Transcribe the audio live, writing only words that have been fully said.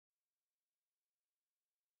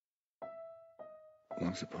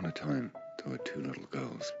Once upon a time, there were two little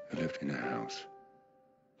girls who lived in a house.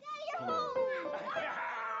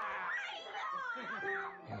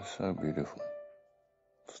 You're so beautiful.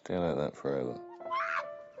 Stay like that forever.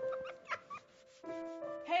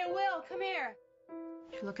 Hey, Will, come here.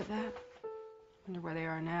 Did you look at that? Wonder where they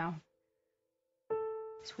are now.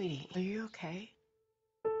 Sweetie, are you okay?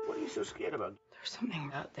 What are you so scared about? There's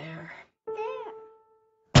something out there.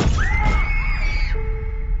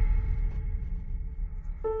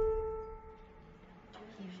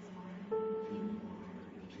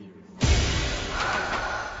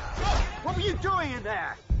 What were you doing in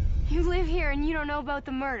there? You live here and you don't know about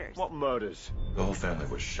the murders. What murders? The whole family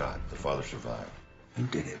was shot. The father survived. Who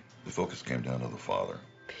did it? The focus came down to the father.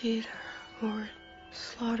 Peter Ward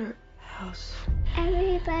Slaughterhouse.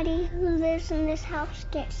 Everybody who lives in this house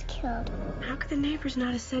gets killed. How could the neighbors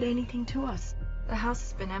not have said anything to us? The house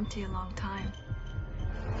has been empty a long time.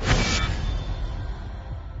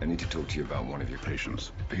 I need to talk to you about one of your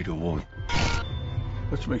patients, Peter Ward.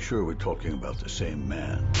 Let's make sure we're talking about the same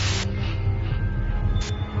man.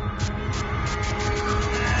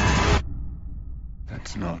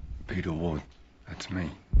 That's not Peter Ward. That's me.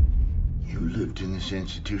 You lived in this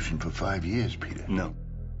institution for 5 years, Peter. No.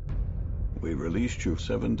 We released you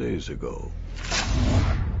 7 days ago.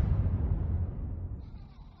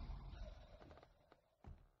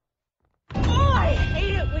 Oh, I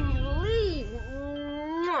hate it when you leave.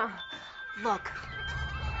 Look.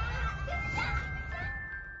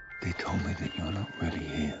 They told me that you're not really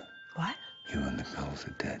here. What? You and the girls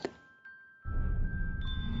are dead.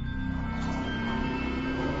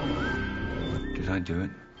 Did I do it?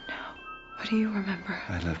 No. What do you remember?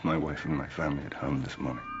 I left my wife and my family at home this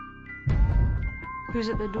morning. Who's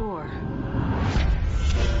at the door?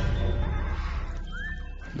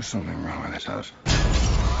 There's something wrong with this house.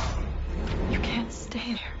 You can't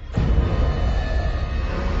stay there.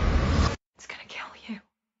 It's gonna kill you.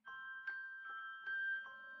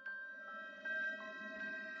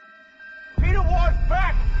 Peter Ward's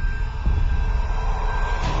back!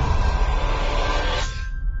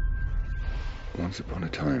 Once upon a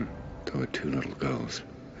time, there were two little girls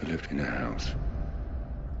who lived in a house.